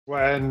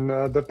When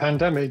the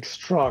pandemic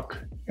struck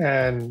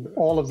and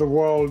all of the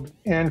world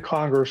and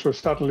Congress were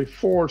suddenly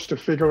forced to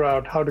figure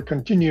out how to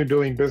continue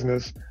doing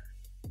business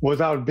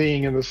without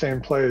being in the same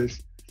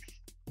place,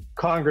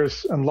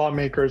 Congress and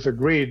lawmakers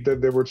agreed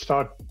that they would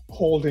start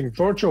holding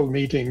virtual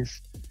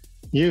meetings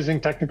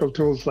using technical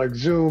tools like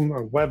Zoom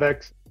or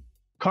WebEx.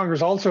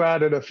 Congress also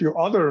added a few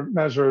other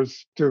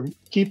measures to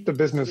keep the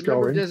business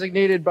going.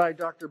 Designated by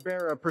Dr.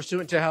 Barra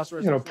pursuant to House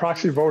Resolution.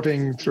 Proxy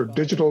voting through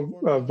digital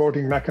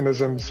voting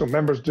mechanisms, so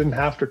members didn't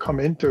have to come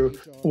into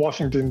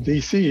Washington,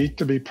 D.C.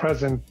 to be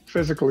present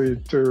physically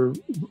to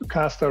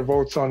cast their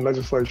votes on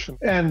legislation.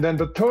 And then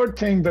the third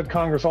thing that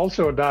Congress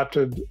also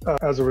adopted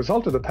as a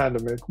result of the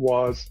pandemic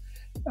was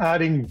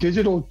adding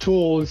digital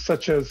tools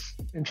such as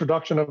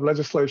introduction of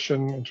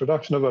legislation,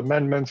 introduction of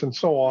amendments, and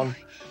so on.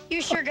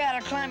 You sure got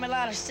to climb a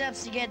lot of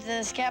steps to get to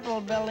this Capitol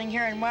building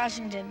here in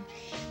Washington.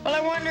 Well, I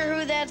wonder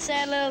who that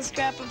sad little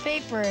scrap of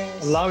paper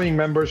is. Allowing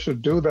members to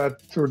do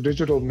that through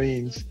digital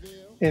means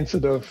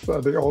instead of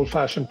the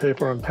old-fashioned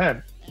paper and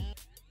pen.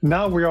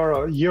 Now we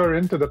are a year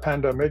into the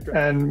pandemic,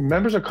 and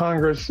members of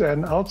Congress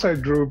and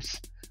outside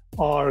groups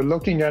are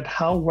looking at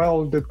how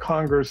well did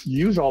Congress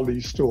use all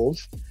these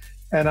tools,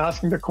 and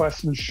asking the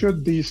question,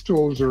 should these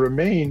tools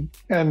remain?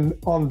 And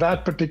on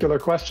that particular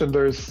question,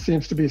 there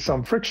seems to be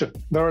some friction.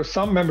 There are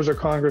some members of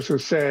Congress who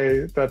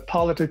say that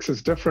politics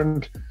is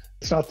different.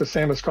 It's not the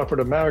same as corporate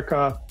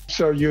America.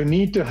 So you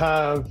need to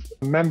have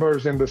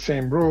members in the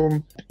same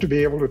room to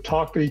be able to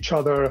talk to each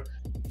other.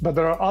 But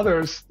there are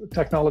others,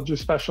 technology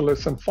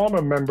specialists and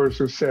former members,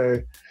 who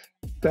say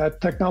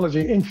that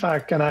technology, in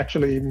fact, can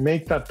actually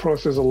make that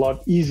process a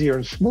lot easier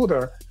and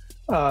smoother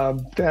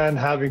than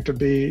having to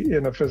be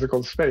in a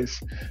physical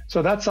space.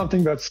 So that's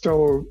something that's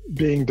still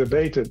being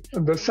debated.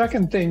 The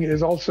second thing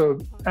is also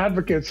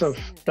advocates of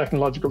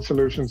technological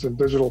solutions and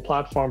digital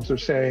platforms are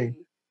saying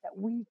that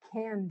we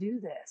can do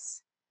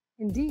this.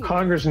 Indeed.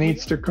 Congress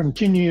needs to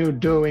continue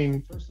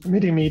doing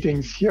committee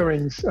meetings,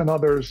 hearings, and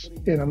others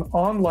in an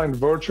online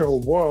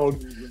virtual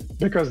world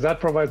because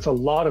that provides a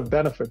lot of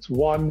benefits.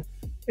 One,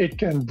 it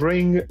can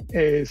bring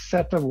a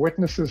set of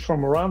witnesses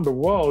from around the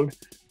world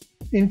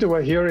into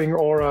a hearing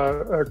or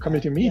a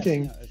committee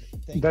meeting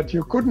that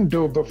you couldn't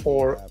do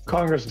before.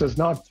 Congress does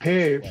not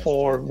pay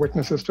for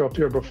witnesses to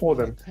appear before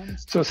them.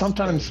 So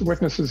sometimes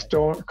witnesses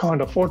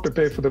can't afford to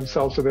pay for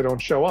themselves, so they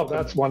don't show up.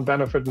 That's one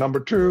benefit.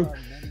 Number two,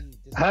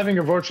 having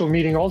a virtual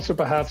meeting also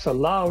perhaps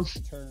allows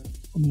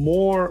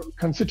more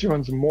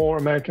constituents, more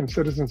American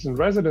citizens and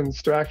residents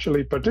to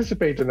actually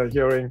participate in a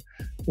hearing,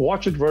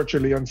 watch it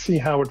virtually, and see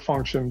how it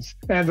functions.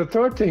 And the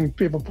third thing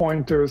people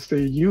point to is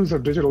the use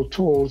of digital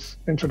tools,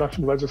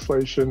 introduction of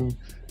legislation,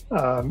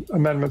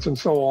 amendments, and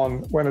so on.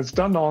 When it's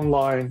done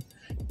online,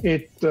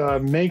 it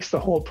makes the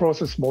whole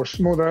process more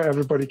smoother.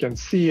 Everybody can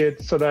see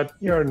it, so that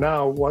here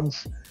now,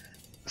 once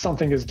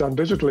something is done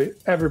digitally,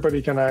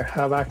 everybody can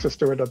have access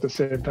to it at the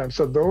same time.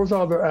 So those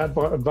are the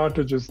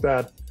advantages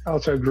that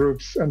outside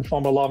groups and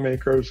former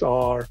lawmakers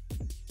are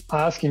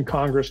asking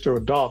Congress to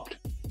adopt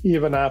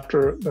even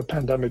after the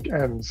pandemic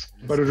ends.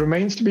 But it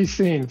remains to be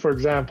seen, for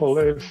example,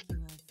 if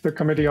the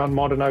Committee on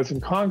Modernizing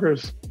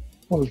Congress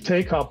will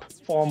take up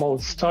formal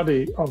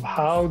study of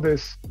how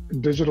this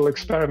digital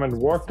experiment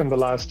worked in the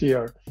last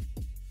year